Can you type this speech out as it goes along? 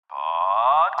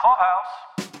Clubhouse.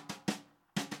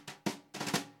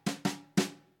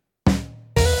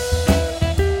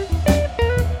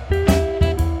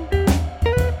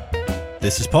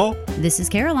 This is Paul. This is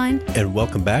Caroline. And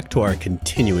welcome back to our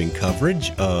continuing coverage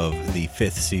of the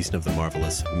 5th season of The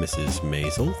Marvelous Mrs.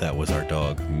 Maisel. That was our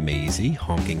dog, Maisie,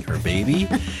 honking her baby.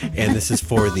 And this is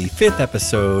for the 5th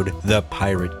episode, The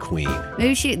Pirate Queen.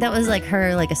 Maybe that was like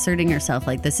her like asserting herself,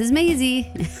 like, this is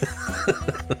Maisie.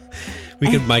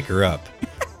 We could mic her up.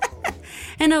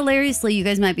 And hilariously, you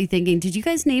guys might be thinking, did you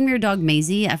guys name your dog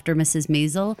Maisie after Mrs.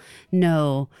 Maisel?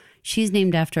 No. She's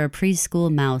named after a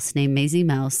preschool mouse named Maisie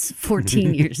Mouse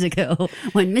 14 years ago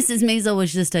when Mrs. Maisel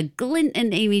was just a glint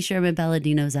in Amy Sherman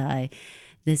Palladino's eye.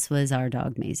 This was our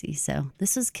dog Maisie. So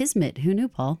this was Kismet. Who knew,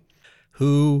 Paul?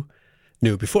 Who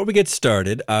knew? Before we get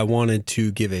started, I wanted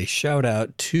to give a shout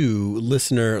out to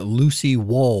listener Lucy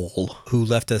Wall, who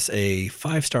left us a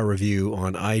 5-star review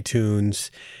on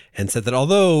iTunes and said that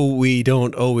although we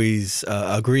don't always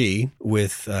agree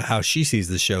with how she sees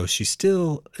the show, she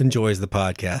still enjoys the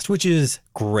podcast, which is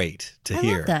great to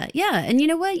hear. I love that. Yeah. And you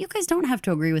know what? You guys don't have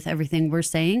to agree with everything we're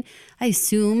saying. I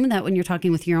assume that when you're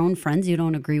talking with your own friends, you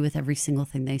don't agree with every single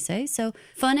thing they say. So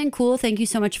fun and cool. Thank you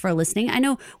so much for listening. I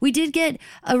know we did get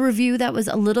a review that was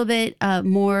a little bit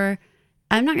more,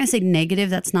 I'm not going to say negative.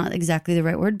 That's not exactly the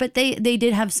right word, but they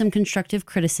did have some constructive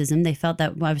criticism. They felt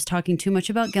that I was talking too much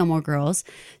about Gilmore Girls.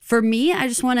 For me, I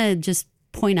just want to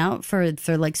point out for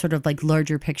like sort of like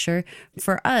larger picture,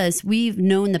 for us, we've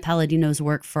known the Palladinos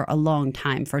work for a long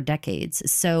time, for decades.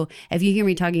 So if you hear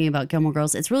me talking about Gilmore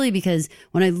Girls, it's really because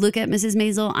when I look at Mrs.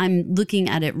 Maisel, I'm looking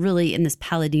at it really in this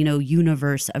Palladino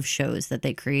universe of shows that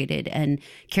they created and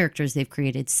characters they've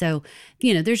created. So,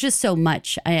 you know, there's just so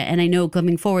much. And I know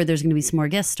coming forward, there's going to be some more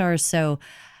guest stars. So,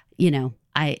 you know,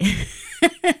 I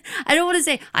don't want to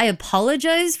say I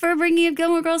apologize for bringing up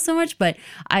Gilmore Girls so much, but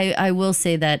I will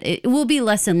say that it will be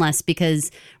less and less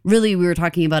because really we were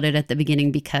talking about it at the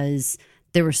beginning because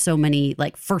there were so many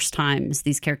like first times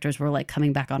these characters were like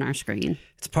coming back on our screen.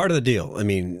 It's part of the deal. I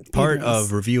mean, part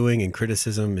of reviewing and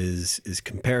criticism is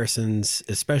comparisons,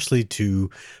 especially to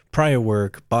prior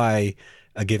work by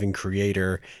a given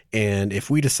creator. And if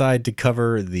we decide to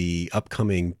cover the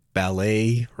upcoming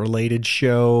ballet-related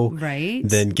show, right?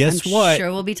 Then guess what?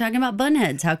 Sure, we'll be talking about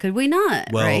Bunheads. How could we not?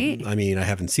 Well, right? I mean, I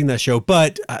haven't seen that show,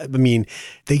 but I mean,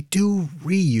 they do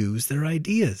reuse their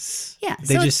ideas. Yeah,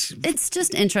 it's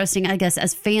just interesting, I guess,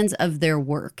 as fans of their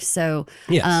work. So,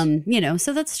 yes. You know,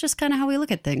 so that's just kind of how we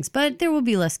look at things. But there will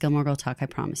be less Gilmore Girl talk, I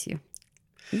promise you.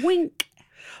 Wink.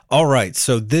 All right,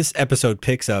 so this episode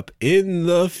picks up in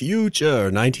the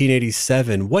future,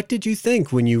 1987. What did you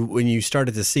think when you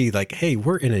started to see, like, hey,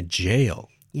 we're in a jail?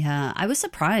 Yeah, I was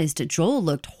surprised. Joel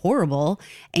looked horrible,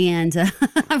 and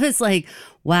I was like,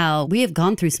 wow, we have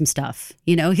gone through some stuff.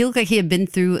 You know, he looked like he had been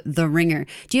through the ringer.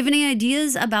 Do you have any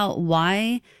ideas about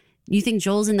why you think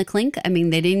Joel's in the clink? I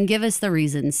mean, they didn't give us the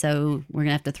reason, so we're going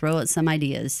to have to throw out some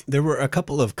ideas. There were a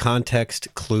couple of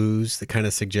context clues that kind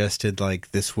of suggested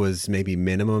like this was maybe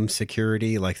minimum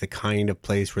security, like the kind of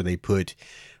place where they put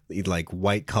like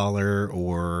white collar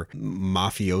or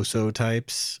mafioso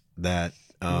types that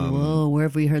whoa, where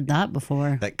have we heard that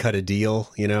before? That cut a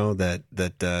deal, you know,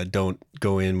 that don't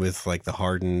go in with like the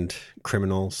hardened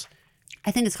criminals. I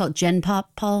think it's called Gen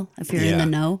Pop, Paul, if you're in the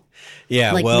know.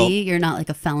 Yeah, like me, you're not like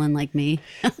a felon like me.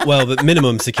 Well, but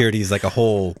minimum security is like a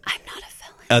whole I'm not a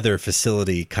felon. Other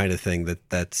facility kind of thing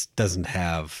that doesn't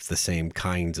have the same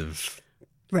kinds of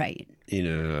right. You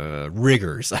know,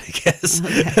 rigors, I guess.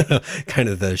 Okay. Kind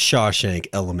of the Shawshank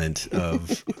element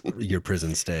of your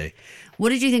prison stay. What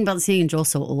did you think about seeing Joel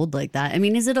so old like that? I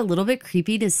mean, is it a little bit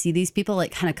creepy to see these people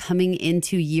like kind of coming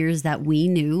into years that we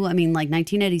knew? I mean, like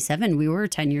 1987, we were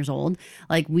 10 years old.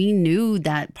 Like we knew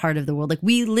that part of the world. Like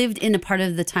we lived in a part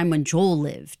of the time when Joel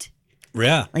lived.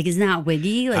 Yeah. Like, isn't that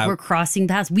wiggy? Like we're crossing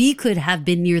paths. We could have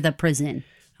been near the prison.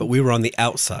 But we were on the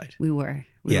outside. We were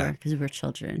because we were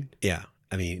children. Yeah.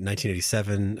 I mean,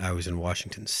 1987, I was in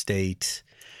Washington State.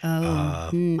 I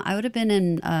would have been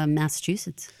in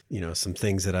Massachusetts. You know, some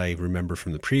things that I remember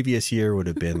from the previous year would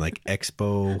have been like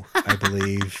Expo, I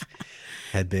believe,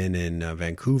 had been in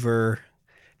Vancouver.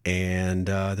 And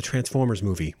the Transformers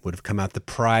movie would have come out the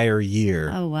prior year.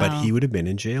 Oh, wow. But he would have been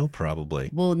in jail probably.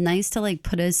 Well, nice to like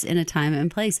put us in a time and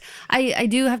place. I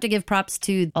do have to give props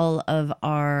to all of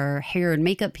our hair and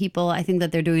makeup people. I think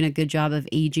that they're doing a good job of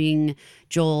aging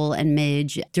Joel and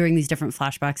Midge during these different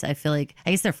flashbacks. I feel like, I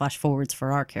guess they're flash forwards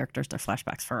for our characters. They're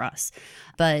flashbacks for us.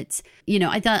 But, you know,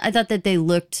 I thought that they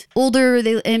looked older,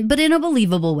 but in a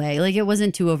believable way. Like it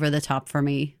wasn't too over the top for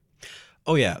me.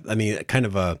 Oh, yeah. I mean, kind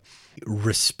of a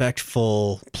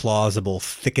respectful, plausible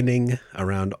thickening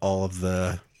around all of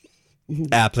the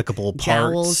applicable parts.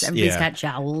 Jowls. Everybody's got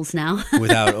jowls now.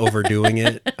 Without overdoing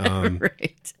it.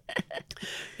 Right.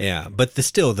 Yeah, but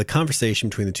the conversation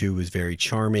between the two was very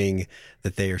charming,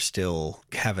 that they are still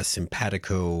have a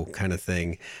simpatico kind of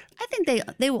thing. I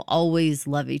think they will always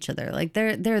love each other. Like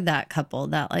they're that couple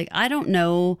that, like, I don't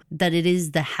know that it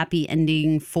is the happy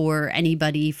ending for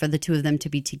anybody for the two of them to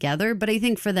be together, but I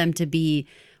think for them to be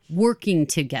working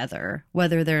together,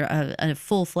 whether they're a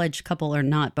full-fledged couple or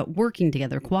not, but working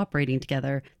together, cooperating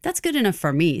together, that's good enough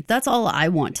for me. That's all I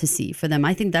want to see for them.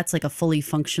 I think that's like a fully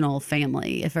functional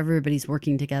family if everybody's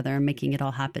working together and making it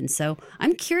all happen. So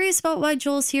I'm curious about why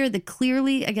Joel's here. That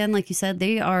clearly, again, like you said,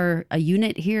 they are a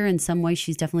unit here in some way.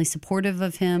 She's definitely supportive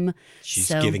of him. She's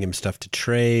giving him stuff to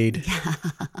trade. Yeah.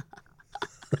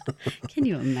 Can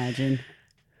you imagine?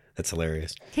 That's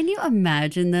hilarious. Can you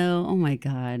imagine, though? Oh, my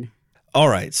God. All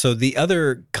right. So the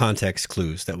other context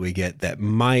clues that we get that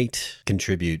might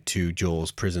contribute to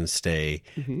Joel's prison stay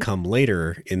come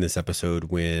later in this episode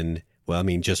when, well, I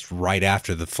mean, just right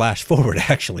after the flash forward,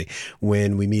 actually,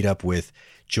 when we meet up with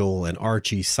Joel and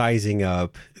Archie sizing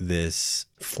up this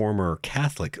former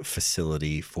Catholic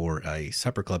facility for a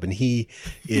supper club. And he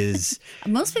is...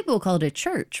 Most people call it a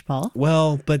church, Paul.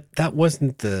 Well, but that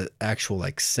wasn't the actual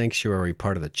like sanctuary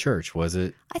part of the church, was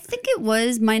it? I think it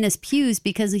was, minus pews,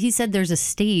 because he said there's a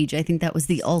stage. I think that was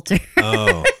the altar.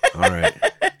 Oh, all right.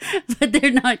 But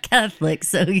they're not Catholic,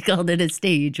 so he called it a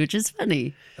stage, which is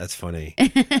funny. That's funny.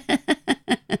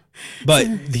 But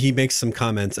he makes some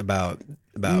comments about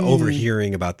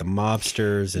overhearing about the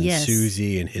mobsters and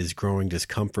Susie and his growing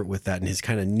discomfort with that and his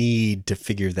kind of need to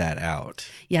figure that out.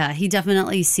 Yeah, he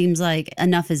definitely seems like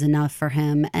enough is enough for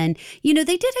him. And, you know,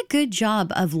 they did a good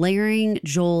job of layering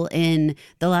Joel in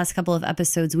the last couple of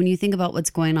episodes. When you think about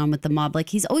what's going on with the mob, like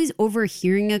he's always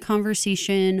overhearing a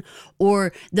conversation,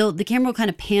 or the camera will kind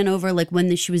of pan over, like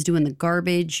when she was doing the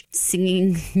garbage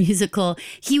singing musical.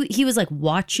 He was like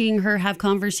watching her have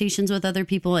conversations with other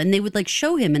people, and they would like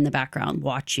show him in the background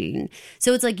watching.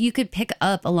 So it's like you could pick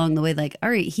up along the way, like,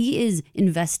 all right, he is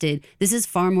invested. This is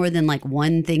far more than like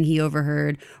one thing he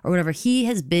overheard or whatever. He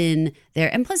has been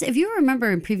there. And plus, if you remember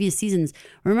in previous seasons,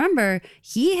 remember,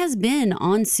 he has been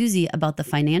on Susie about the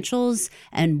financials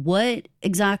and what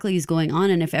exactly is going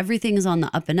on, and if everything is on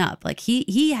the up and up. Like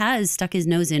he has stuck his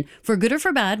nose in, for good or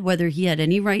for bad, whether he had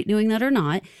any right doing that or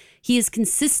not. He has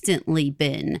consistently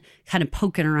been kind of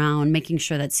poking around, making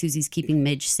sure that Susie's keeping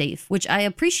Midge safe, which I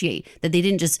appreciate that they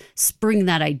didn't just spring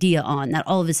that idea on, that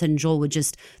all of a sudden Joel would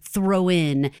just throw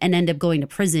in and end up going to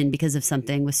prison because of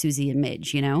something with Susie and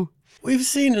Midge, you know? We've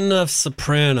seen enough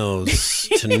Sopranos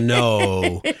to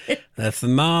know that if the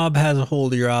mob has a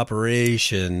hold of your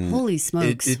operation, holy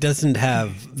smokes,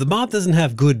 the mob doesn't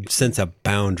have good sense of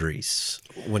boundaries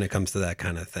when it comes to that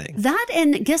kind of thing. That,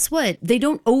 and guess what? They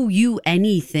don't owe you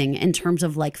anything in terms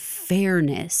of like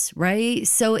fairness, right?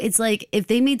 So it's like if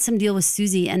they made some deal with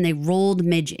Susie and they rolled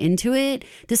Midge into it,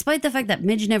 despite the fact that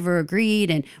Midge never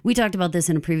agreed, and we talked about this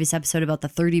in a previous episode about the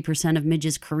 30% of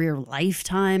Midge's career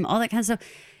lifetime, all that kind of stuff.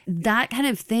 That kind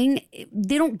of thing,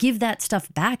 they don't give that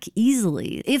stuff back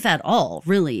easily, if at all,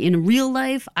 really. In real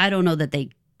life, I don't know that they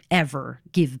ever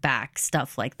give back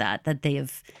stuff like that they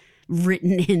have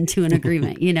written into an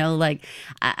agreement, you know, like,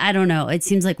 I don't know. It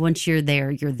seems like once you're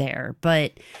there, you're there.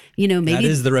 But, you know, maybe...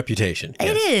 That is the reputation.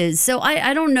 It is. So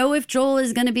I don't know if Joel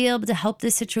is going to be able to help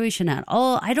this situation at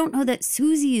all. I don't know that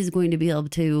Susie is going to be able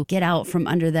to get out from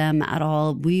under them at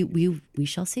all. We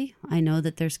shall see. I know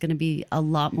that there's going to be a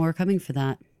lot more coming for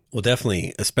that. Well,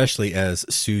 definitely, especially as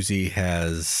Susie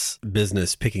has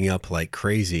business picking up like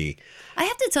crazy. I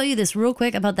have to tell you this real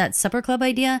quick about that supper club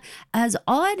idea. As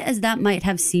odd as that might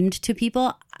have seemed to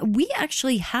people, we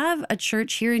actually have a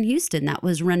church here in Houston that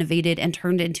was renovated and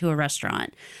turned into a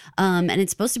restaurant. And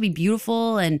it's supposed to be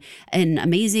beautiful and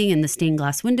amazing, and the stained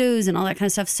glass windows and all that kind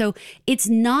of stuff. So it's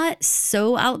not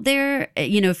so out there.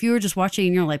 You know, if you were just watching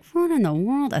and you're like, what in the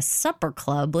world? A supper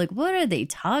club? Like, what are they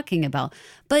talking about?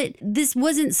 But this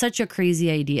wasn't such a crazy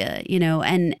idea, you know,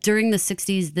 and during the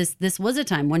 60s, this was a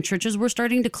time when churches were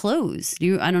starting to close.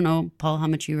 I don't know, Paul, how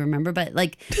much you remember, but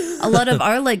like a lot of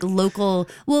our like local,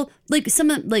 well, like some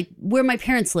of like where my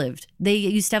parents lived, they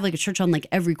used to have like a church on like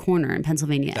every corner in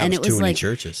Pennsylvania. And it was too many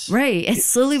churches. Right. And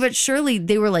slowly but surely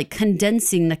they were like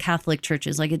condensing the Catholic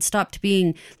churches. Like it stopped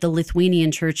being the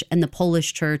Lithuanian church and the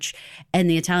Polish church and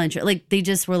the Italian church. Like they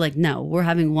just were like, no, we're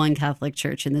having one Catholic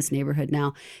church in this neighborhood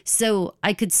now. So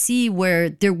I could see where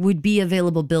there would be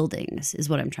available buildings is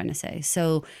what I'm trying to say.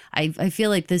 So I feel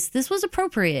like this was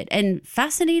appropriate and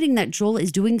fascinating that Joel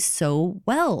is doing so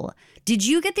well. Did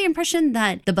you get the impression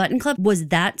that the Button Club was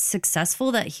that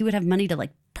successful that he would have money to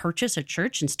like purchase a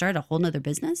church and start a whole nother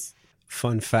business?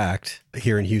 Fun fact,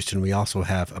 here in Houston, we also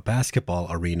have a basketball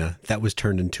arena that was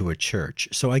turned into a church.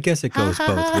 So I guess it goes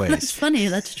both ways. That's funny.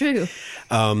 That's true.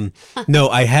 No,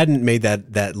 I hadn't made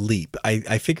that leap.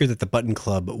 I figured that the Button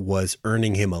Club was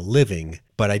earning him a living,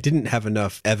 but I didn't have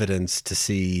enough evidence to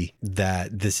see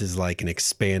that this is like an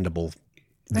expandable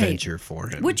venture for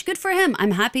him. Which, good for him.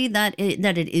 I'm happy that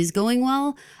it is going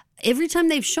well. Every time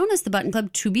they've shown us the Button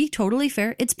Club, to be totally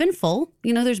fair, it's been full.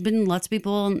 You know, there's been lots of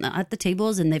people at the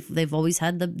tables, and they've always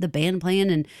had the band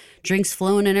playing and drinks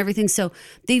flowing and everything. So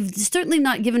they've certainly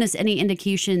not given us any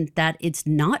indication that it's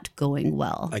not going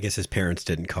well. I guess his parents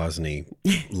didn't cause any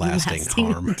lasting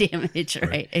harm. Damage,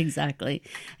 right? Exactly.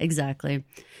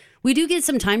 We do get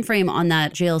some time frame on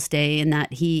that jail stay, in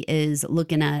that he is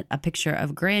looking at a picture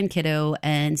of grand kiddo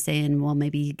and saying, well,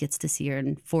 maybe he gets to see her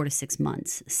in 4 to 6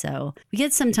 months. So we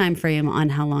get some time frame on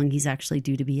how long he's actually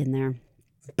due to be in there.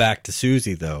 Back to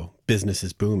Susie, though. Business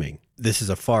is booming. This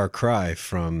is a far cry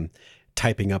from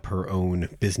typing up her own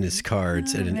business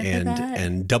cards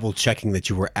and double checking that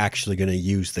you were actually going to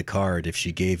use the card if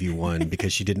she gave you one,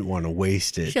 because she didn't want to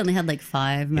waste it. She only had like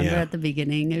 5, remember, at the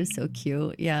beginning. It was so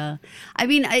cute. Yeah. I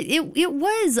mean, it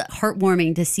was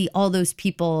heartwarming to see all those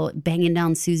people banging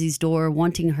down Susie's door,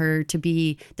 wanting her to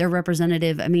be their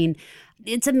representative. I mean,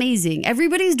 it's amazing.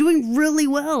 Everybody's doing really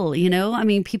well, you know? I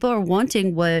mean, people are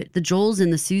wanting what the Joels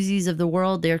and the Susies of the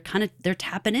world, they're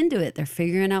tapping into it. They're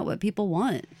figuring out what people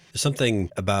want. There's something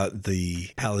about the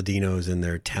Paladinos and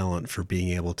their talent for being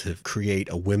able to create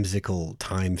a whimsical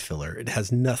time filler. It has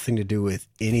nothing to do with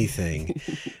anything,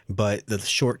 but the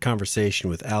short conversation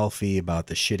with Alfie about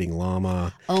the shitting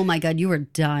llama. Oh my God, you were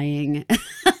dying.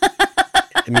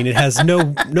 I mean, it has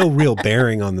no real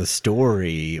bearing on the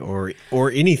story or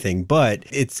anything, but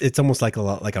it's almost like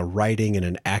a writing and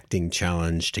an acting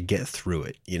challenge to get through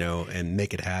it, you know, and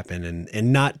make it happen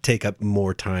and not take up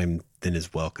more time than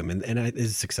is welcome, and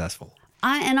is successful.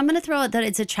 And I'm going to throw out that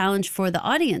it's a challenge for the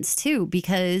audience too,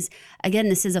 because again,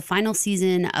 this is a final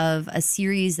season of a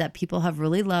series that people have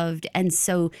really loved, and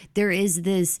so there is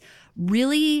this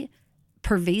really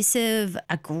pervasive,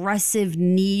 aggressive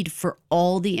need for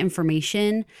all the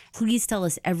information. Please tell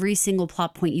us every single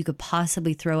plot point you could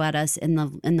possibly throw at us in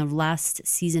the last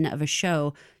season of a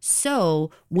show.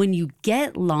 So when you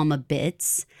get llama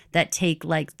bits that take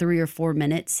like 3 or 4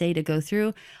 minutes, say, to go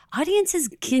through, audiences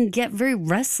can get very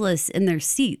restless in their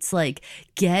seats. Like,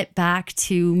 get back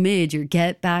to Midge, or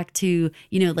get back to,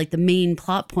 you know, like the main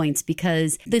plot points,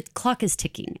 because the clock is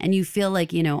ticking and you feel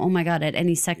like, you know, oh my God, at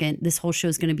any second, this whole show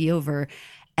is going to be over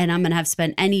and I'm going to have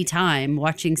spent any time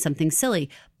watching something silly.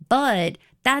 But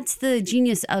that's the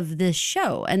genius of this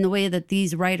show, and the way that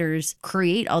these writers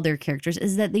create all their characters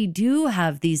is that they do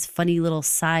have these funny little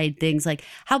side things. Like,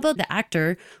 how about the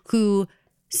actor who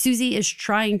Susie is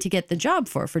trying to get the job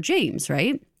for James,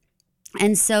 right?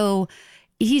 And so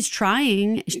he's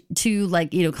trying to,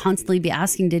 like, you know, constantly be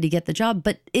asking, did he get the job?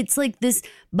 But it's like this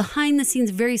behind the scenes,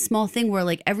 very small thing where,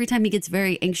 like, every time he gets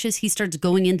very anxious, he starts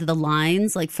going into the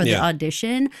lines, like, for the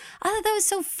audition. I thought that was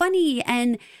so funny.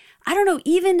 And I don't know,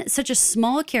 even such a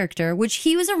small character, which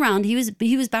he was around. He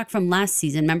was back from last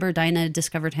season. Remember, Dinah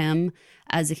discovered him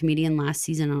as a comedian last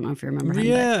season. I don't know if you remember him.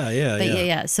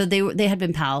 Yeah. So they had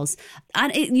been pals.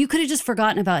 You could have just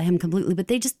forgotten about him completely, but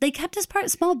they kept his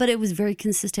part small, but it was very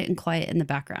consistent and quiet in the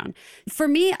background. For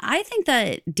me, I think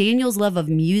that Daniel's love of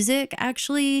music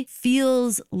actually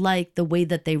feels like the way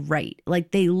that they write.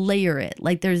 Like, they layer it.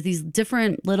 Like, there's these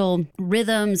different little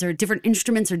rhythms, or different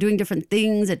instruments are doing different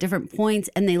things at different points,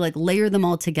 and they like layer them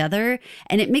all together,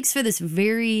 and it makes for this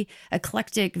very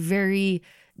eclectic, very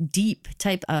deep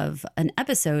type of an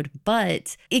episode.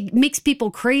 But it makes people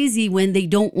crazy when they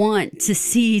don't want to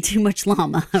see too much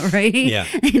llama, right? Yeah.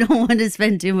 They don't want to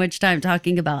spend too much time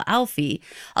talking about Alfie,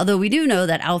 although we do know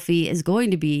that Alfie is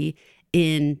going to be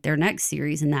in their next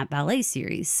series, in that ballet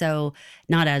series. So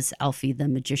not as Alfie the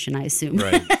magician, I assume.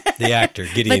 Right. The actor,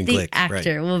 Gideon Glick. But the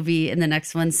actor will be in the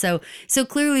next one. So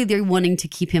clearly they're wanting to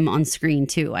keep him on screen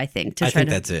too, I think. To try to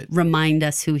that's it. Remind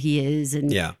us who he is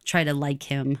and try to like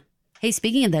him. Hey,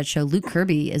 speaking of that show, Luke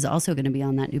Kirby is also going to be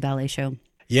on that new ballet show.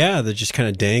 Yeah, they're just kind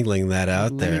of dangling that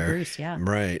out Lenny there. Bruce, yeah.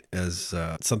 Right, as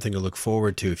something to look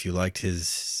forward to if you liked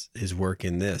his work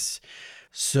in this.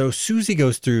 So Susie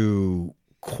goes through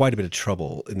quite a bit of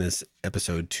trouble in this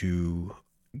episode to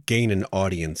gain an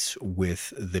audience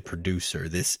with the producer,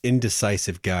 this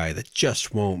indecisive guy that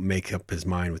just won't make up his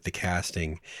mind with the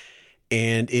casting.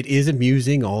 And it is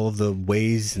amusing, all of the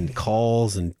ways and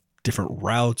calls and different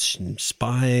routes and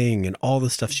spying and all the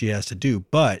stuff she has to do.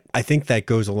 But I think that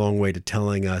goes a long way to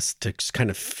telling us, to kind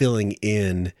of filling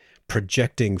in,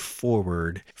 projecting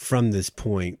forward from this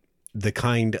point, the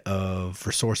kind of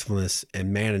resourcefulness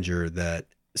and manager that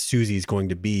Susie's going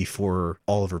to be for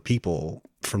all of her people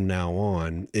from now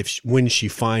on, when she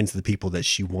finds the people that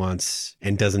she wants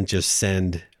and doesn't just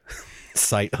send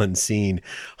sight unseen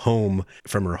home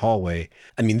from her hallway.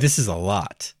 I mean, this is a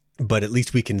lot, but at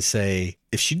least we can say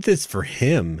if she did this for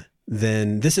him,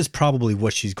 then this is probably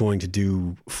what she's going to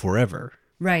do forever.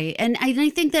 Right. And I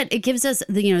think that it gives us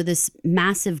this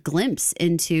massive glimpse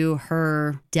into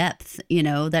her depth,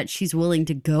 that she's willing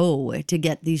to go to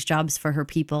get these jobs for her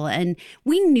people. And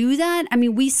we knew that. I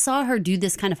mean, we saw her do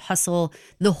this kind of hustle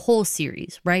the whole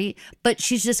series, right? But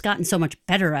she's just gotten so much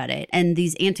better at it. And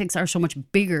these antics are so much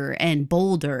bigger and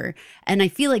bolder. And I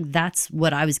feel like that's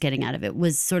what I was getting out of it,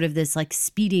 was sort of this like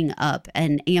speeding up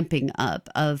and amping up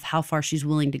of how far she's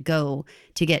willing to go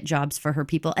to get jobs for her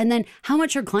people. And then how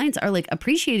much her clients are like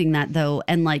appreciating that, though.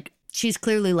 And like, she's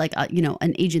clearly like,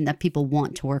 an agent that people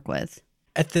want to work with.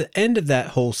 At the end of that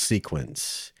whole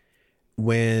sequence,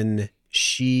 when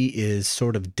she is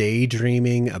sort of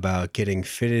daydreaming about getting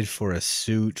fitted for a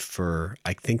suit for,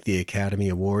 I think, the Academy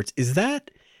Awards, is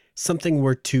that something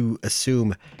we're to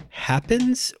assume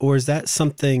happens? Or is that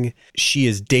something she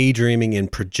is daydreaming and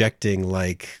projecting,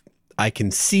 like, I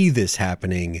can see this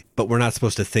happening, but we're not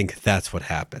supposed to think that's what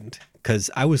happened?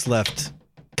 Because I was left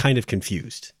kind of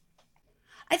confused.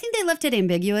 I think they left it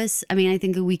ambiguous. I mean, I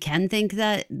think we can think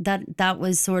that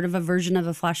was sort of a version of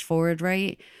a flash forward,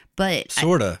 right? But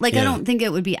sort of, I don't think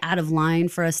it would be out of line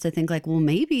for us to think like, well,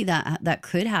 maybe that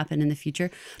could happen in the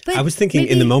future. But I was thinking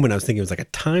in the moment, I was thinking it was like a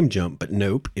time jump, but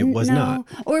nope, it was not.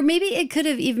 Or maybe it could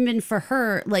have even been for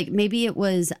her. Like maybe it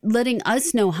was letting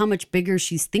us know how much bigger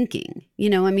she's thinking.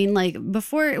 I mean, like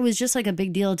before it was just like a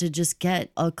big deal to just get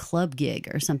a club gig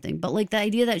or something. But like the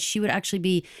idea that she would actually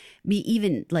be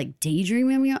even like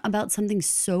daydreaming about something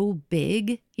so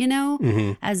big,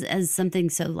 as something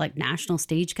so like national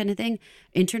stage kind of thing,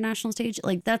 international stage,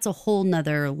 like that's a whole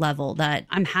nother level that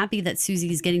I'm happy that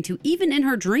Susie's getting to, even in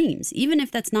her dreams, even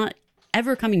if that's not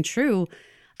ever coming true.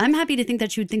 I'm happy to think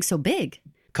that she would think so big.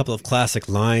 A couple of classic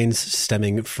lines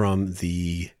stemming from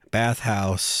the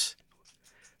bathhouse.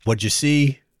 What'd you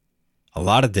see? A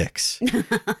lot of dicks.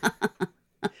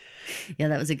 Yeah,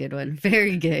 that was a good one.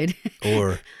 Very good.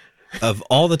 Or of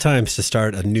all the times to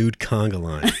start a nude conga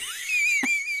line.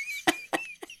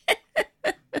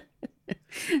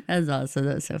 That's awesome.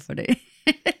 That's so funny.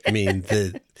 I mean,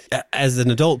 as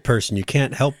an adult person, you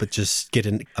can't help but just get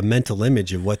a mental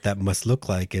image of what that must look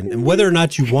like. And whether or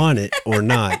not you want it or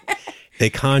not, they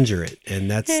conjure it. And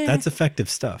that's effective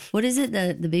stuff. What is it?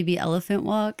 The baby elephant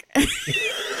walk?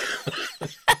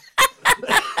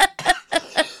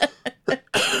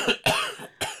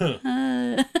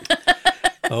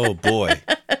 Oh, boy.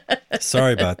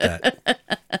 Sorry about that.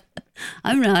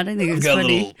 I'm not. I think it's got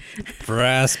funny. A little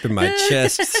rasp in my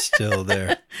chest still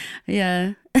there.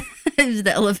 Yeah. It was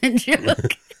the elephant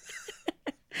joke.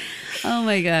 Oh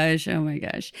my gosh. Oh my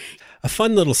gosh. A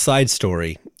fun little side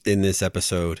story in this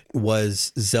episode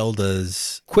was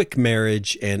Zelda's quick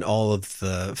marriage and all of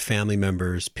the family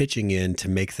members pitching in to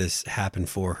make this happen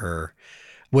for her.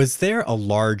 Was there a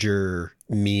larger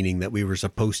meaning that we were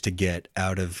supposed to get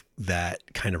out of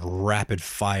that kind of rapid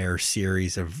fire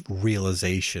series of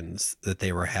realizations that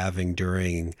they were having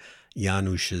during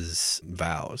Janusz's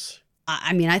vows?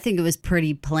 I mean, I think it was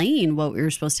pretty plain what we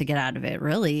were supposed to get out of it,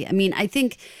 really. I mean, I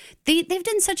think they've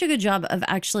done such a good job of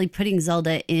actually putting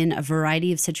Zelda in a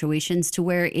variety of situations to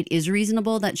where it is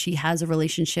reasonable that she has a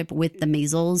relationship with the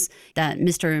Maisels, that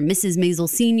Mr. and Mrs. Maisel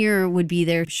Sr. would be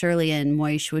there, Shirley and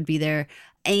Moish would be there.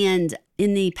 And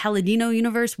in the Palladino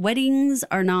universe, weddings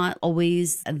are not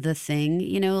always the thing.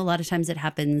 A lot of times it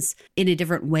happens in a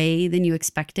different way than you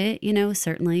expect it,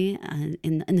 certainly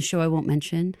in the show I won't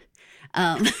mention.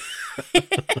 But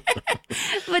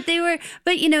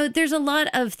there's a lot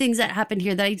of things that happened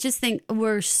here that I just think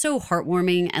were so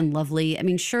heartwarming and lovely. I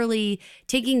mean, Shirley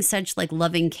taking such like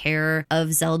loving care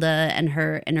of Zelda and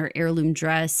her heirloom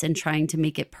dress and trying to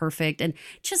make it perfect. And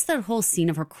just that whole scene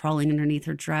of her crawling underneath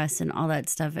her dress and all that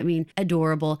stuff. I mean,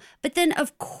 adorable. But then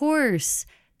of course,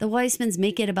 the Weissmans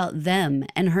make it about them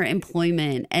and her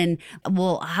employment and,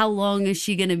 well, how long is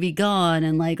she going to be gone?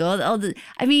 And like,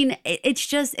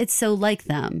 it's so like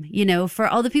them, for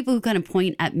all the people who kind of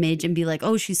point at Midge and be like,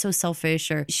 oh, she's so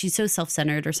selfish or she's so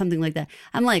self-centered or something like that.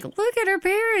 I'm like, look at her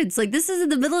parents. Like, this is in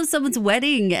the middle of someone's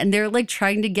wedding and they're like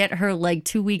trying to get her like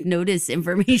 2-week notice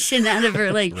information out of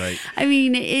her. Like, right. I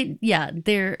mean,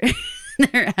 they're...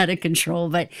 they're out of control.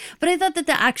 But I thought that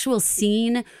the actual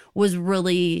scene was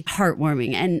really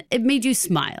heartwarming and it made you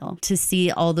smile to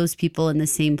see all those people in the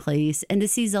same place and to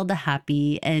see Zelda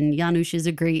happy, and Janusz is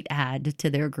a great add to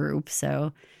their group.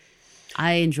 So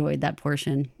I enjoyed that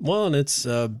portion. Well, and it's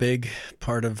a big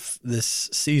part of this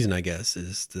season, I guess,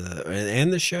 is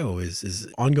the show is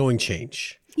ongoing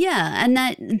change. Yeah, and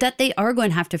that they are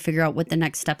going to have to figure out what the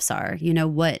next steps are,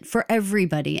 what for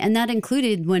everybody. And that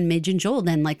included when Midge and Joel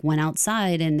then like went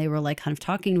outside and they were like kind of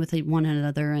talking with one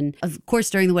another. And of course,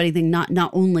 during the wedding thing,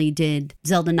 not only did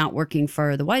Zelda not working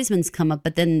for the Wisemans come up,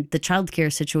 but then the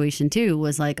childcare situation too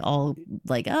was like all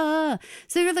like, So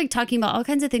they were like talking about all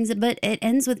kinds of things, but it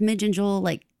ends with Midge and Joel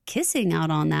like kissing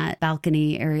out on that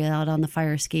balcony area out on the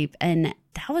fire escape. And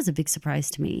that was a big surprise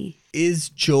to me. Is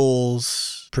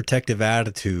Joel's protective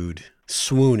attitude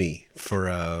swoony for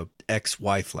a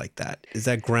ex-wife like that? Is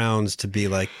that grounds to be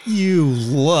like, you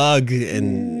lug?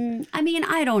 And I mean,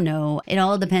 I don't know. It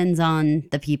all depends on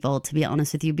the people, to be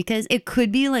honest with you, because it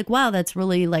could be like, wow, that's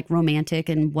really like romantic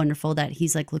and wonderful that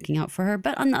he's like looking out for her.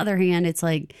 But on the other hand, it's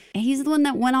like, he's the one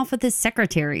that went off with his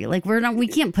secretary. Like we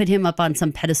can't put him up on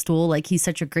some pedestal. Like he's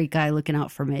such a great guy looking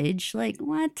out for Midge. Like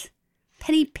what?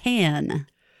 Penny Pan.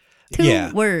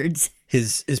 Two words.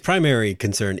 His primary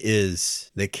concern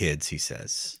is the kids, he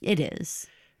says. It is.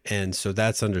 And so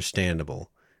that's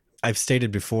understandable. I've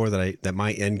stated before that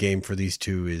my end game for these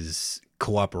two is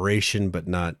cooperation, but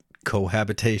not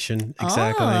cohabitation.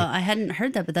 Exactly. Oh, I hadn't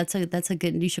heard that, but that's a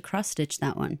good. You should cross stitch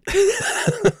that one.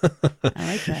 I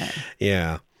like that.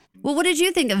 Yeah. Well, what did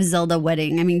you think of Zelda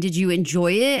Wedding? I mean, did you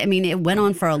enjoy it? I mean, it went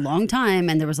on for a long time,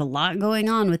 and there was a lot going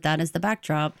on with that as the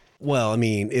backdrop. Well, I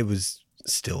mean, it was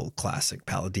still classic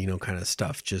Palladino kind of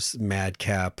stuff, just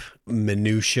madcap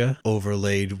minutia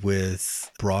overlaid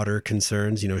with broader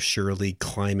concerns, Shirley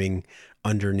climbing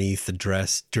underneath the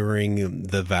dress during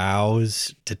the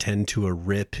vows to tend to a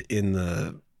rip in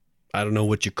the, I don't know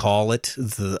what you call it,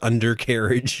 the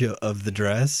undercarriage of the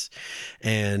dress,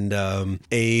 and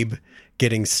Abe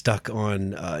getting stuck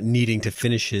on needing to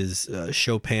finish his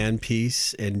Chopin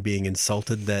piece and being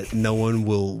insulted that no one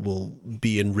will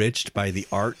be enriched by the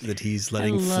art that he's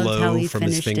letting flow from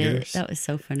his fingers. That was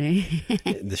so funny.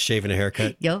 The shave and a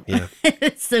haircut. Yep. Yeah.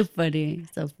 It's so funny.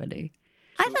 So funny.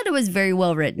 I thought it was very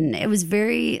well written. It was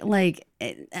very like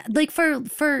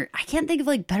for I can't think of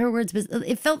like better words, but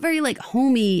it felt very like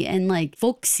homey and like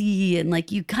folksy, and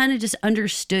like you kind of just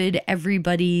understood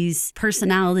everybody's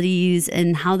personalities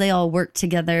and how they all worked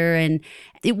together. And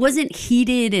it wasn't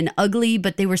heated and ugly,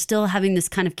 but they were still having this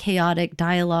kind of chaotic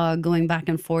dialogue going back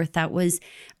and forth that was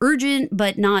urgent,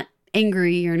 but not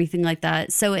angry or anything like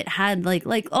that. So it had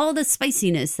like all the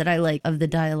spiciness that I like of the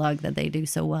dialogue that they do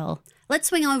so well. Let's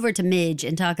swing over to Midge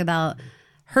and talk about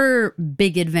her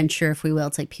big adventure, if we will.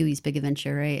 It's like Pee-wee's Big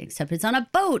Adventure, right? Except it's on a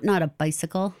boat, not a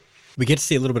bicycle. We get to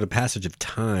see a little bit of passage of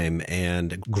time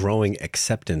and growing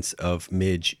acceptance of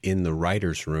Midge in the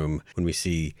writer's room when we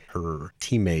see her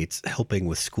teammates helping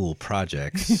with school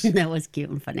projects. That was cute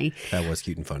and funny. That was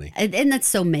cute and funny. And that's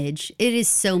so Midge. It is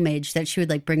so Midge that she would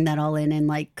like bring that all in and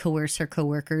like coerce her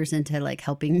coworkers into like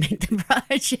helping make the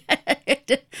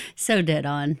project. So dead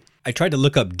on. I tried to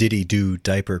look up Diddy Do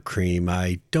diaper cream.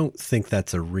 I don't think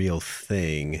that's a real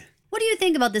thing. What do you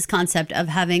think about this concept of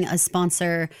having a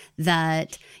sponsor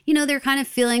that, they're kind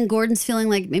of Gordon's feeling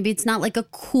like maybe it's not like a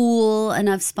cool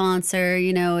enough sponsor,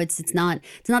 it's not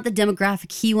the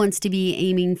demographic he wants to be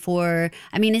aiming for.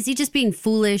 I mean, is he just being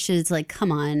foolish? It's like,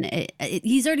 come on.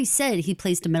 He's already said he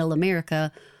plays to Middle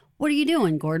America. What are you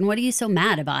doing, Gordon? What are you so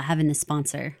mad about having this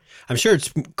sponsor? I'm sure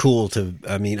it's cool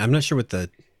I'm not sure what the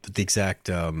exact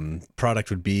product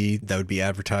would be that would be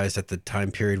advertised at the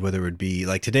time period, whether it would be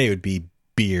like today it would be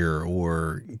beer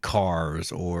or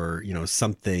cars or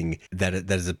something that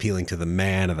is appealing to the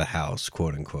man of the house,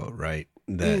 quote unquote, right?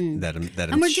 And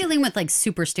we're dealing with like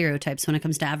super stereotypes when it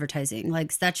comes to advertising.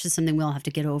 Like that's just something we all have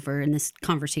to get over in this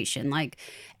conversation. Like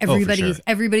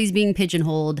everybody's being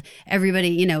pigeonholed.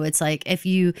 Everybody, it's like if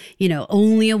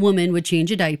only a woman would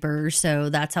change a diaper. So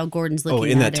that's how Gordon's looking at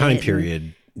it. In that time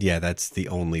period. Yeah, that's the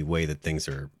only way that things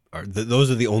are those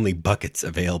are the only buckets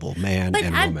available, man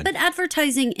and woman. But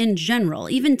advertising in general,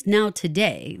 even now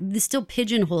today, this still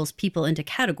pigeonholes people into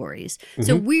categories. Mm-hmm.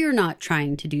 So we're not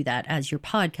trying to do that as your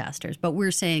podcasters, but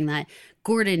we're saying that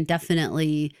Gordon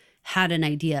definitely had an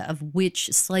idea of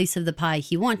which slice of the pie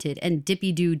he wanted, and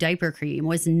Dippy Doo diaper cream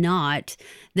was not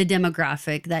the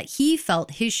demographic that he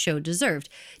felt his show deserved.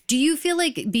 Do you feel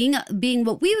like being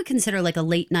what we would consider like a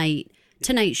late night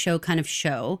Tonight Show kind of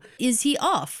show, is he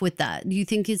off with that? Do you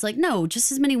think he's like, no,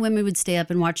 just as many women would stay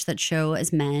up and watch that show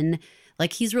as men?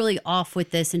 Like he's really off with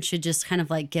this and should just kind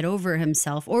of like get over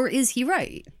himself, or is he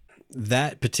right?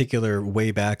 That particular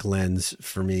way back lens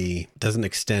for me doesn't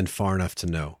extend far enough to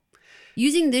know.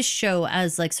 Using this show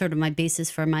as like sort of my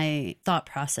basis for my thought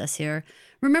process here.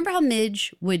 Remember how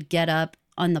Midge would get up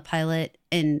on the pilot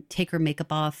and take her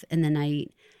makeup off in the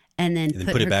night and then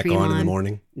put it back on in the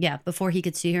morning. Yeah, before he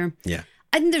could see her. Yeah.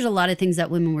 I think there's a lot of things that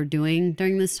women were doing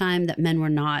during this time that men were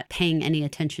not paying any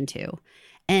attention to.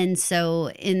 And so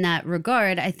in that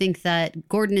regard, I think that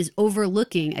Gordon is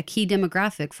overlooking a key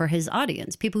demographic for his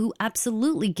audience, people who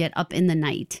absolutely get up in the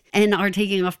night and are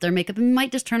taking off their makeup and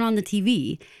might just turn on the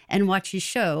TV and watch his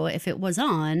show if it was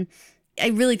on. I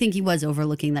really think he was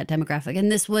overlooking that demographic. And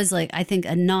this was like, I think,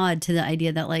 a nod to the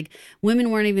idea that like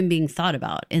women weren't even being thought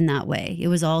about in that way. It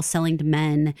was all selling to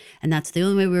men. And that's the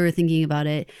only way we were thinking about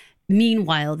it.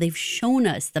 Meanwhile, they've shown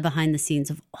us the behind the scenes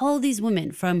of all these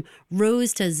women, from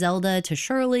Rose to Zelda to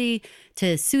Shirley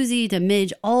to Susie to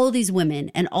Midge, all these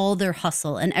women and all their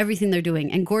hustle and everything they're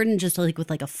doing. And Gordon just like with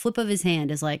like a flip of his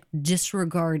hand is like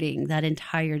disregarding that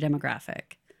entire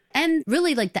demographic. And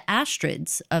really like the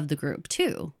Astrids of the group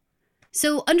too.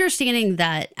 So understanding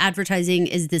that advertising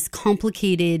is this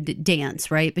complicated dance,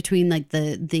 right, between like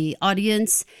the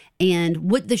audience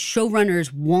and what the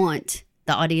showrunners want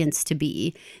the audience to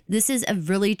be. This is a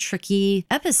really tricky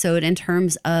episode in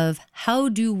terms of how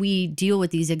do we deal with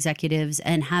these executives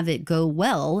and have it go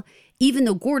well, even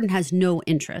though Gordon has no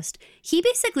interest. He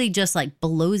basically just like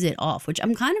blows it off, which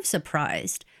I'm kind of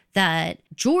surprised that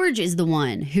George is the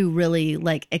one who really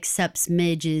like accepts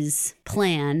Midge's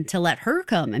plan to let her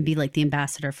come and be like the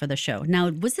ambassador for the show. Now,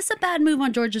 was this a bad move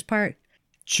on George's part?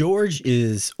 George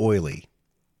is oily.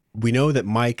 We know that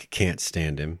Mike can't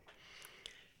stand him.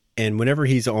 And whenever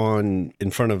he's on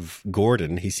in front of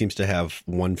Gordon, he seems to have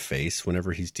one face.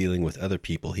 Whenever he's dealing with other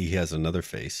people, he has another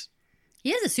face.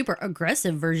 He has a super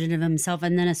aggressive version of himself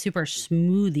and then a super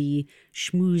schmoozy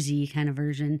kind of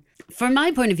version. From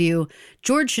my point of view,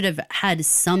 George should have had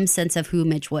some sense of who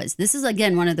Midge was. This is,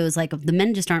 again, one of those, like, the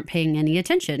men just aren't paying any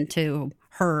attention to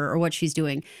her or what she's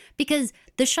doing. Because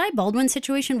the Shy Baldwin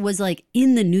situation was, like,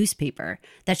 in the newspaper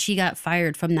that she got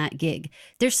fired from that gig.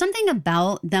 There's something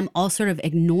about them all sort of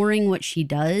ignoring what she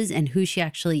does and who she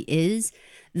actually is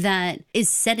that is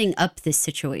setting up this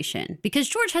situation, because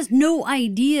George has no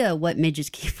idea what Midge is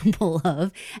capable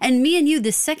of. And me and you,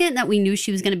 the second that we knew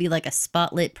she was going to be like a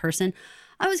spotlit person,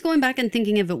 I was going back and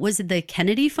thinking of it. Was it the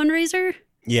Kennedy fundraiser?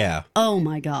 Yeah. Oh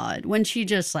my God. When she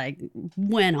just like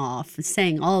went off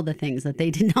saying all the things that they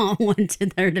did not want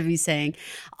her to be saying.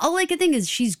 All I could think is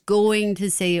she's going to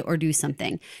say or do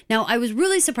something. Now, I was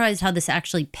really surprised how this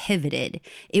actually pivoted.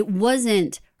 It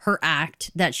wasn't her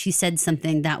act that she said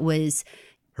something that was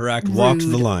her act rude. Walked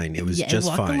the line. It was just it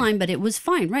walked fine. The line, but it was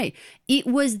fine, right? It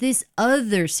was this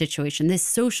other situation, this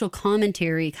social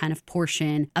commentary kind of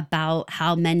portion about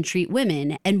how men treat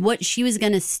women and what she was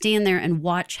going to stand there and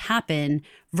watch happen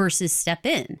versus step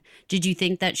in. Did you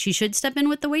think that she should step in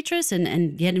with the waitress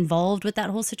and get involved with that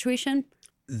whole situation?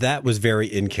 That was very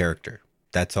in character.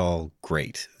 That's all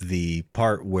great. The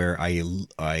part where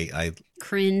I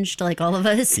cringed like all of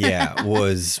us. Yeah,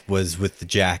 was with the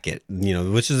jacket,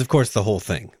 which is of course the whole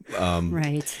thing.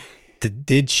 Right.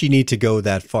 Did she need to go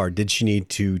that far? Did she need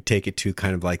to take it to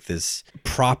kind of like this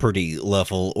property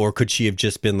level, or could she have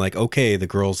just been like, okay, the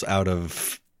girl's out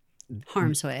of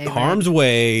harm's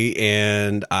way,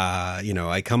 and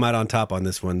I come out on top on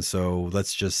this one, so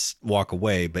let's just walk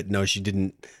away. But no, she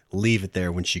didn't leave it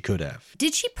there when she could have.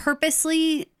 Did she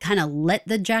purposely kind of let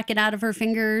the jacket out of her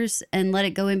fingers and let it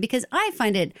go in? Because I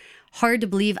find it hard to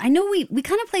believe. I know we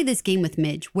kind of play this game with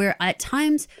Midge where at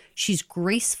times she's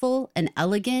graceful and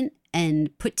elegant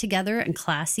and put together and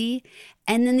classy.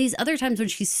 And then these other times when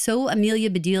she's so Amelia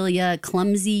Bedelia,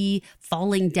 clumsy,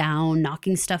 falling down,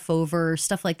 knocking stuff over,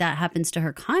 stuff like that happens to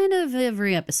her kind of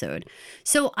every episode.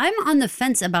 So I'm on the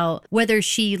fence about whether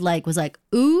she was like,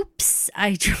 oops,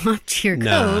 I dropped your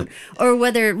coat, or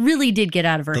whether it really did get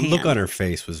out of her hand. The look on her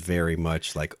face was very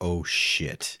much like, oh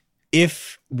shit.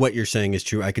 If what you're saying is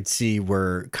true, I could see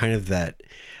where kind of that,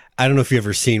 I don't know if you've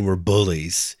ever seen where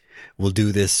bullies will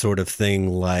do this sort of thing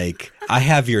like, I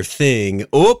have your thing.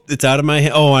 Oh, it's out of my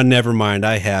hand. Oh, never mind.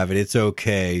 I have it. It's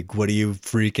okay. What are you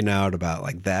freaking out about?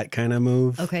 Like that kind of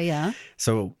move. Okay, yeah.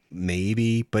 So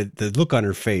maybe, but the look on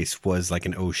her face was like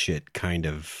an oh shit kind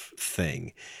of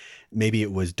thing. Maybe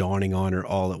it was dawning on her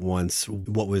all at once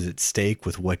what was at stake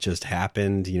with what just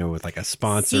happened, with like a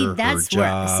sponsor, her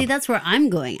job. That's where I'm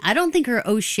going. I don't think her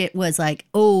oh shit was like,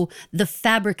 oh, the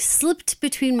fabric slipped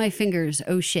between my fingers,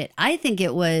 oh shit. I think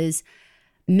it was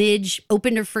Midge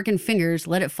opened her freaking fingers,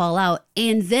 let it fall out,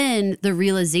 and then the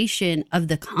realization of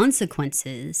the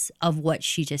consequences of what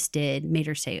she just did made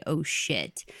her say, oh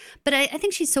shit. But I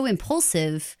think she's so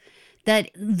impulsive that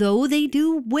though they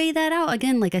do weigh that out,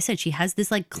 again, like I said, she has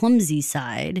this like clumsy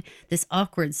side, this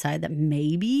awkward side that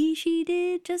maybe she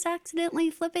did just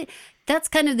accidentally flip it. That's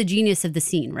kind of the genius of the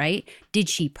scene, right? Did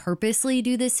she purposely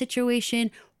do this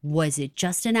situation? Was it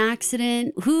just an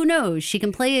accident? Who knows? She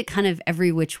can play it kind of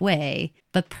every which way.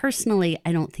 But personally,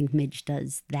 I don't think Midge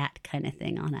does that kind of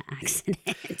thing on an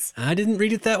accident. I didn't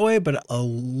read it that way, but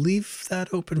I'll leave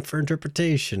that open for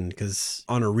interpretation because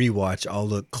on a rewatch, I'll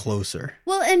look closer.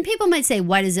 Well, and people might say,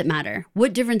 why does it matter?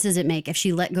 What difference does it make if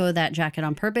she let go of that jacket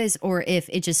on purpose or if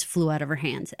it just flew out of her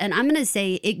hands? And I'm going to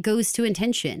say it goes to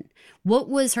intention. What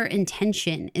was her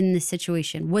intention in this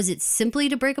situation? Was it simply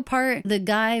to break apart the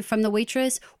guy from the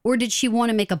waitress, or did she want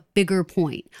to make a bigger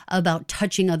point about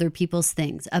touching other people's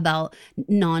things, about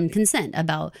non-consent,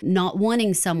 about not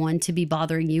wanting someone to be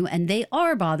bothering you, and they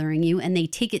are bothering you, and they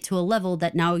take it to a level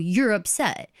that now you're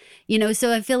upset? You know,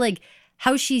 so I feel like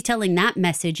how's she telling that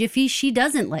message if she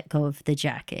doesn't let go of the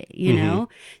jacket, you know?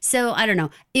 So I don't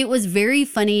know. It was very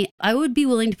funny. I would be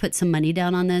willing to put some money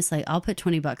down on this. Like I'll put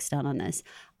 $20 down on this.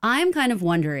 I'm kind of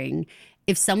wondering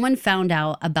if someone found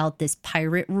out about this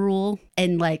pirate rule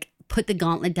and like put the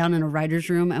gauntlet down in a writer's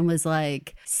room and was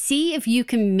like, see if you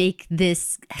can make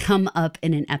this come up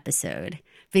in an episode.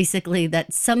 Basically,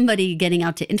 that somebody getting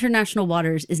out to international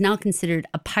waters is now considered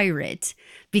a pirate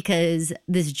because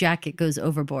this jacket goes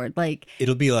overboard. Like,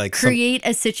 it'll be like create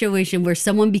a situation where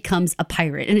someone becomes a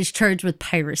pirate and is charged with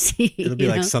piracy. It'll be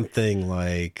like something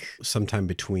like sometime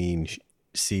between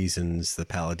seasons, the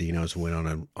Paladinos went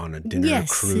on a dinner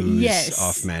cruise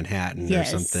off Manhattan or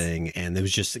something, and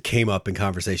it came up in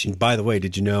conversation. By the way,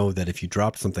 did you know that if you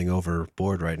dropped something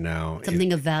overboard right now,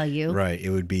 something of value, right, it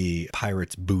would be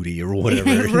pirate's booty or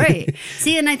whatever. Right.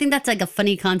 See, and I think that's like a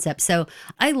funny concept. So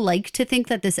I like to think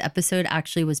that this episode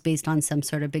actually was based on some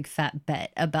sort of big fat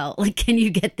bet about like, can you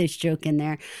get this joke in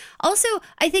there? Also,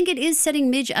 I think it is setting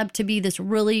Midge up to be this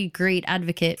really great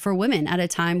advocate for women at a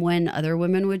time when other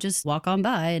women would just walk on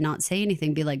by and not say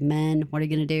anything, be like, men, what are you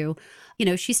going to do? You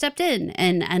know, she stepped in.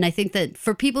 And I think that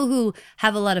for people who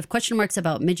have a lot of question marks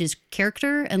about Midge's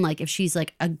character and like if she's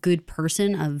like a good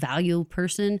person, a value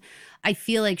person, I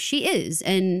feel like she is.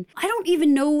 And I don't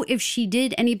even know if she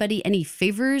did anybody any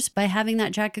favors by having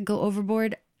that jacket go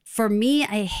overboard. For me,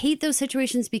 I hate those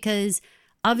situations because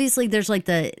obviously there's like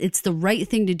it's the right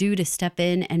thing to do to step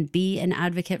in and be an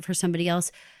advocate for somebody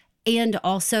else. And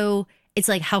also it's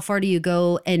like, how far do you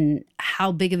go and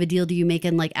how big of a deal do you make?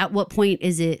 And like, at what point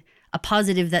is it a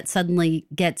positive that suddenly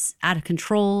gets out of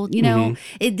control? You know,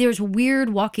 there's weird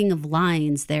walking of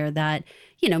lines there that,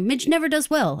 you know, Midge never does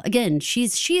well. Again, she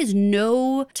is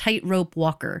no tightrope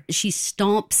walker. She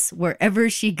stomps wherever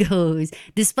she goes,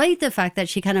 despite the fact that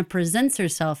she kind of presents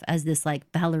herself as this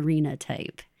like ballerina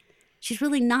type. She's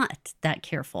really not that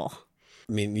careful.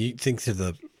 I mean, you think to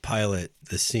the pilot,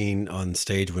 the scene on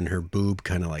stage when her boob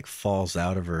kind of like falls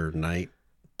out of her night.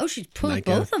 Oh, she pulled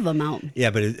both of them out. Yeah,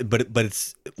 but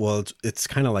it's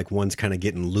kind of like one's kind of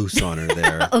getting loose on her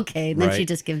there. Okay, then she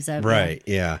just gives up. Right,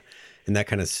 yeah. And that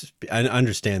kind of, I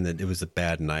understand that it was a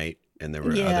bad night and there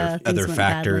were other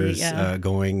factors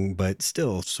going, but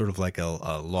still sort of like a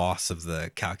loss of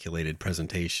the calculated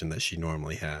presentation that she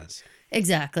normally has.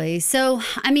 Exactly. So,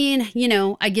 I mean, you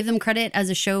know, I give them credit as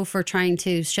a show for trying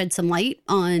to shed some light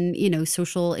on, you know,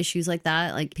 social issues like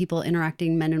that, like people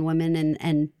interacting, men and women,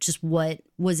 and just what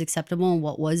was acceptable and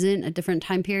what wasn't at different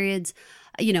time periods.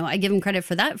 You know, I give them credit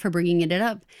for that, for bringing it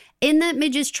up. And that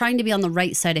Midge is trying to be on the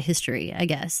right side of history, I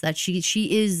guess, that she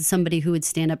is somebody who would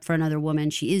stand up for another woman.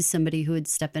 She is somebody who would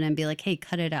step in and be like, hey,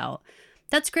 cut it out.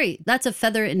 That's great. That's a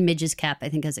feather in Midge's cap, I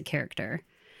think, as a character.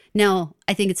 Now,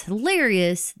 I think it's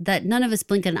hilarious that none of us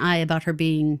blink an eye about her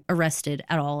being arrested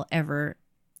at all ever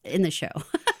in the show.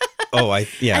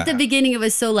 At the beginning, it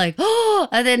was so like, oh,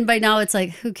 and then by now it's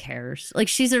like, who cares? Like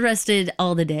she's arrested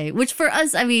all the day, which for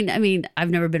us, I mean, I've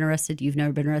never been arrested. You've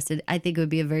never been arrested. I think it would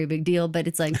be a very big deal, but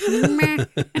it's like, meh.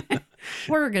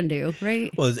 What are we gonna do,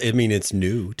 right? Well, I mean, it's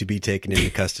new to be taken into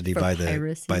custody by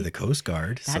the Coast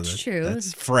Guard. That's true.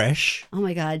 That's fresh. Oh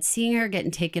my God, seeing her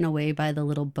getting taken away by the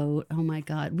little boat. Oh my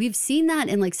God, we've seen that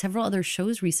in like several other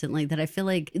shows recently. That I feel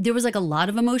like there was like a lot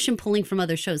of emotion pulling from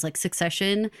other shows, like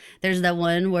Succession. There's that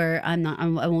one where I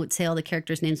won't say all the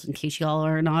characters' names in case y'all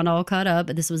are not all caught up.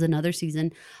 But this was another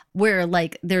season where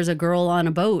like there's a girl on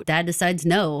a boat. Dad decides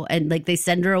no, and like they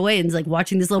send her away, and it's like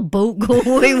watching this little boat go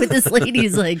away with this lady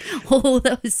is like, oh,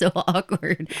 that was so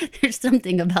awkward. There's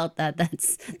something about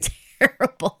that's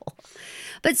terrible.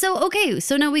 But so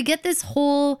now we get this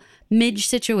whole Midge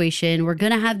situation. We're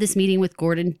gonna have this meeting with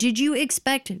Gordon. Did you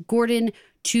expect Gordon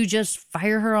to just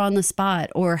fire her on the spot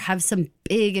or have some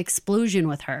big explosion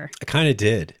with her? I kind of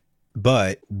did.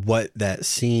 But what that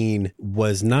scene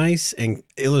was nice and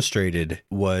illustrated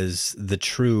was the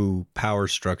true power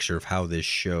structure of how this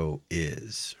show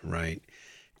is, right?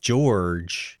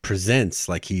 George presents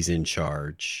like he's in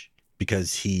charge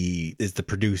because he is the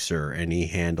producer and he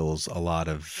handles a lot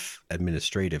of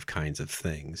administrative kinds of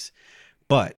things.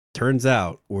 But turns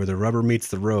out where the rubber meets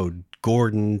the road,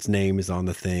 Gordon's name is on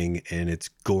the thing and it's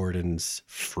Gordon's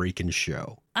freaking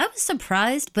show. I was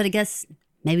surprised, but I guess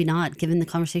maybe not, given the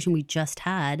conversation we just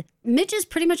had. Midge is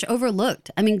pretty much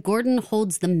overlooked. I mean, Gordon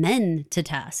holds the men to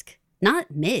task, not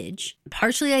Midge.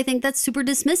 Partially, I think that's super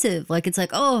dismissive. Like, it's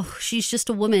like, oh, she's just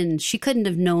a woman. She couldn't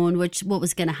have known what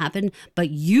was going to happen.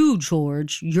 But you,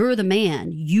 George, you're the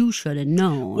man. You should have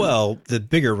known. Well, the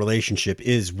bigger relationship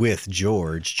is with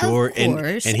George. George, of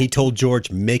course. And he told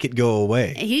George, make it go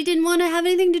away. He didn't want to have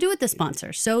anything to do with the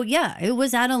sponsor. So, yeah, it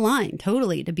was out of line,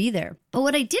 totally, to be there. But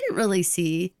what I didn't really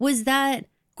see was that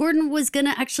Gordon was going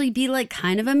to actually be like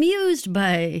kind of amused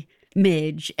by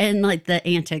Midge and like the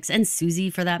antics, and Susie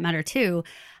for that matter too.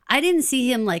 I didn't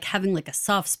see him like having like a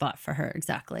soft spot for her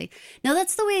exactly. Now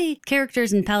that's the way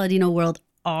characters in Palladino world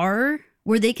are,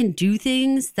 where they can do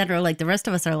things that are like the rest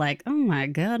of us are like, oh my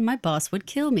God, my boss would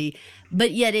kill me.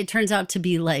 But yet it turns out to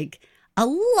be like a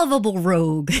lovable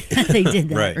rogue that they did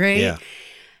that, right? Yeah.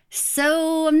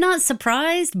 So I'm not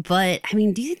surprised, but I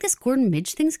mean, do you think this Gordon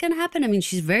Midge thing's going to happen? I mean,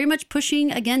 she's very much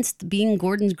pushing against being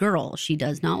Gordon's girl. She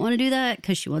does not want to do that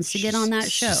because she wants to get on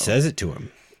that show. She says it to him.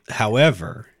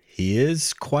 However, he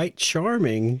is quite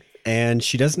charming and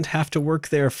she doesn't have to work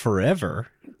there forever.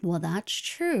 Well, that's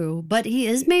true. But he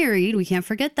is married. We can't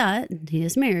forget that. He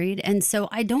is married. And so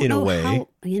I don't know how,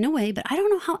 in a way, but I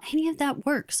don't know how any of that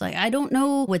works. Like, I don't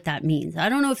know what that means. I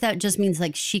don't know if that just means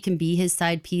like she can be his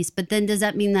side piece, but then does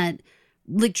that mean that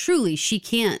like truly she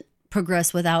can't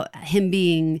progress without him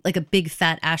being like a big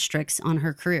fat asterisk on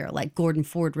her career? Like Gordon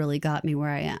Ford really got me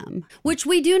where I am, which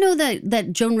we do know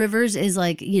that Joan Rivers is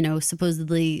like, you know,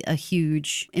 supposedly a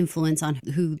huge influence on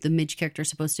who the Midge character is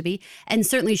supposed to be. And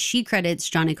certainly she credits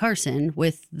Johnny Carson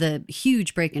with the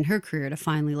huge break in her career to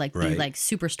finally like be like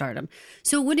superstardom.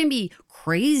 So it wouldn't be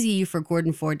crazy for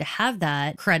Gordon Ford to have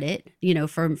that credit, you know,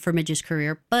 for Midge's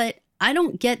career. But I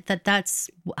don't get that that's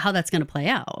how that's going to play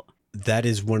out. That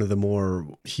is one of the more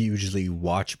hugely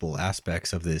watchable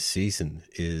aspects of this season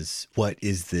is what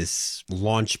is this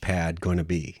launch pad going to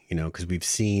be? You know, because we've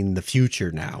seen the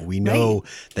future now. We know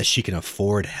that she can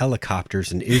afford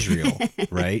helicopters in Israel,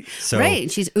 right? So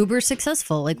right. She's uber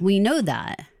successful. Like we know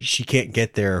that. She can't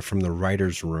get there from the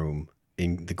writer's room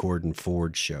in the Gordon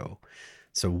Ford show.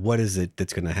 So what is it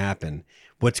that's going to happen?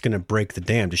 What's going to break the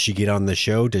dam? Does she get on the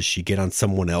show? Does she get on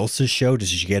someone else's show? Does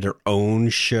she get her own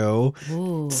show?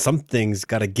 Ooh. Something's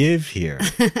got to give here.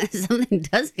 Something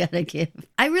does got to give.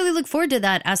 I really look forward to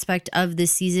that aspect of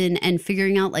this season and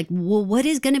figuring out like, well, what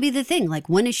is going to be the thing? Like,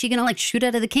 when is she going to like shoot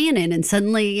out of the cannon and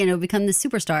suddenly, you know, become the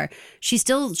superstar? She's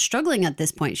still struggling at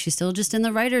this point. She's still just in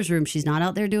the writer's room. She's not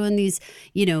out there doing these,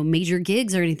 you know, major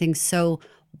gigs or anything. So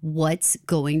what's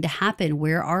going to happen?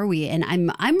 Where are we? And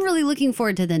I'm really looking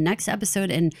forward to the next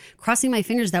episode and crossing my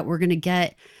fingers that we're going to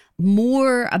get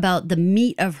more about the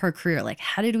meat of her career. Like,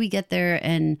 how did we get there?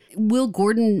 And will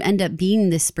Gordon end up being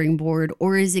this springboard,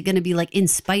 or is it going to be like in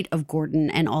spite of Gordon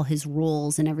and all his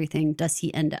roles and everything? Does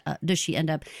she end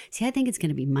up? See, I think it's going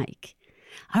to be Mike.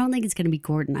 I don't think it's going to be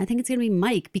Gordon. I think it's going to be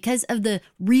Mike because of the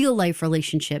real life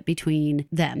relationship between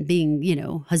them being, you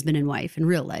know, husband and wife in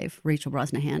real life, Rachel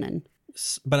Brosnahan and.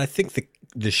 But I think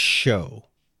the show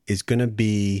is going to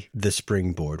be the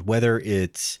springboard, whether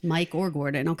it's Mike or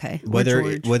Gordon. Okay.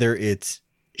 Whether it's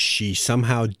she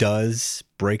somehow does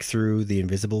break through the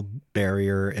invisible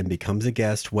barrier and becomes a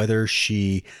guest, whether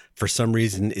she for some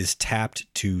reason is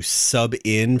tapped to sub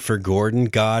in for Gordon,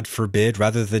 God forbid,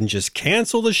 rather than just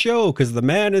cancel the show because the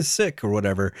man is sick or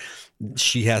whatever.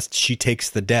 She takes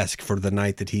the desk for the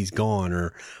night that he's gone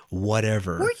or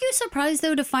whatever. Were you surprised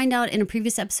though to find out in a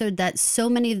previous episode that so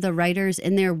many of the writers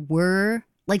in there were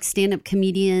like stand-up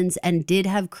comedians and did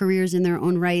have careers in their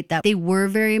own right, that they were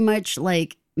very much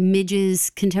like Midge's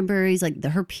contemporaries, like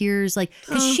her peers, like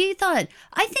because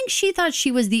I think she thought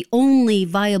she was the only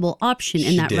viable option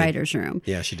in that writer's room.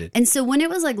 Yeah, she did. And so when it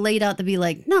was like laid out to be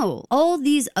like, no, all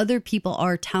these other people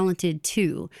are talented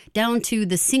too, down to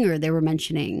the singer they were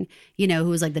mentioning, you know, who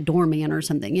was like the doorman or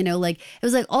something, you know, like it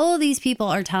was like all of these people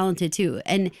are talented too.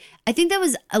 And I think that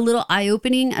was a little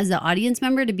eye-opening as the audience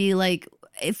member to be like,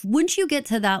 if once you get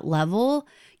to that level,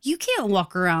 you can't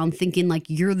walk around thinking like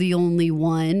you're the only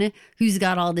one who's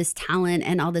got all this talent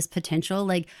and all this potential.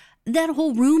 Like, that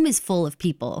whole room is full of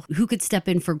people who could step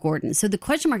in for Gordon. So the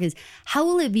question mark is, how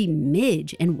will it be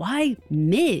Midge? And why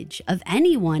Midge of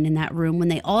anyone in that room when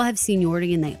they all have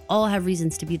seniority and they all have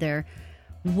reasons to be there?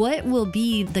 What will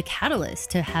be the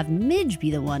catalyst to have Midge be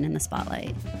the one in the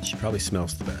spotlight? She probably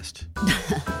smells the best.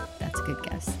 That's a good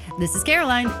guess. This is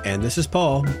Caroline. And this is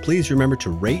Paul. Please remember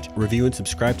to rate, review, and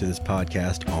subscribe to this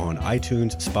podcast on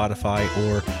iTunes, Spotify,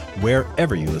 or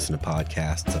wherever you listen to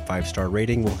podcasts. A 5-star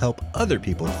rating will help other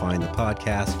people find the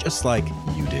podcast just like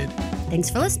you did. Thanks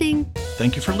for listening.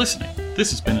 Thank you for listening. This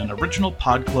has been an original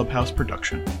Pod Clubhouse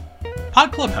production.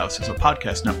 Pod Clubhouse is a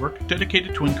podcast network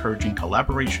dedicated to encouraging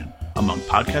collaboration among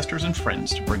podcasters and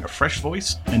friends to bring a fresh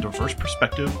voice and diverse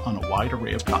perspective on a wide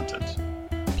array of content.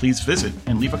 Please visit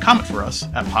and leave a comment for us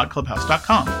at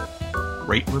podclubhouse.com.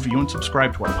 Rate, review, and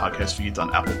subscribe to our podcast feeds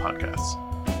on Apple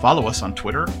Podcasts. Follow us on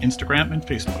Twitter, Instagram, and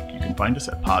Facebook. You can find us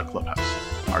at Pod Clubhouse.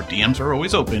 Our DMs are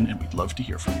always open, and we'd love to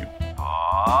hear from you.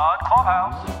 Pod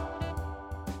Clubhouse.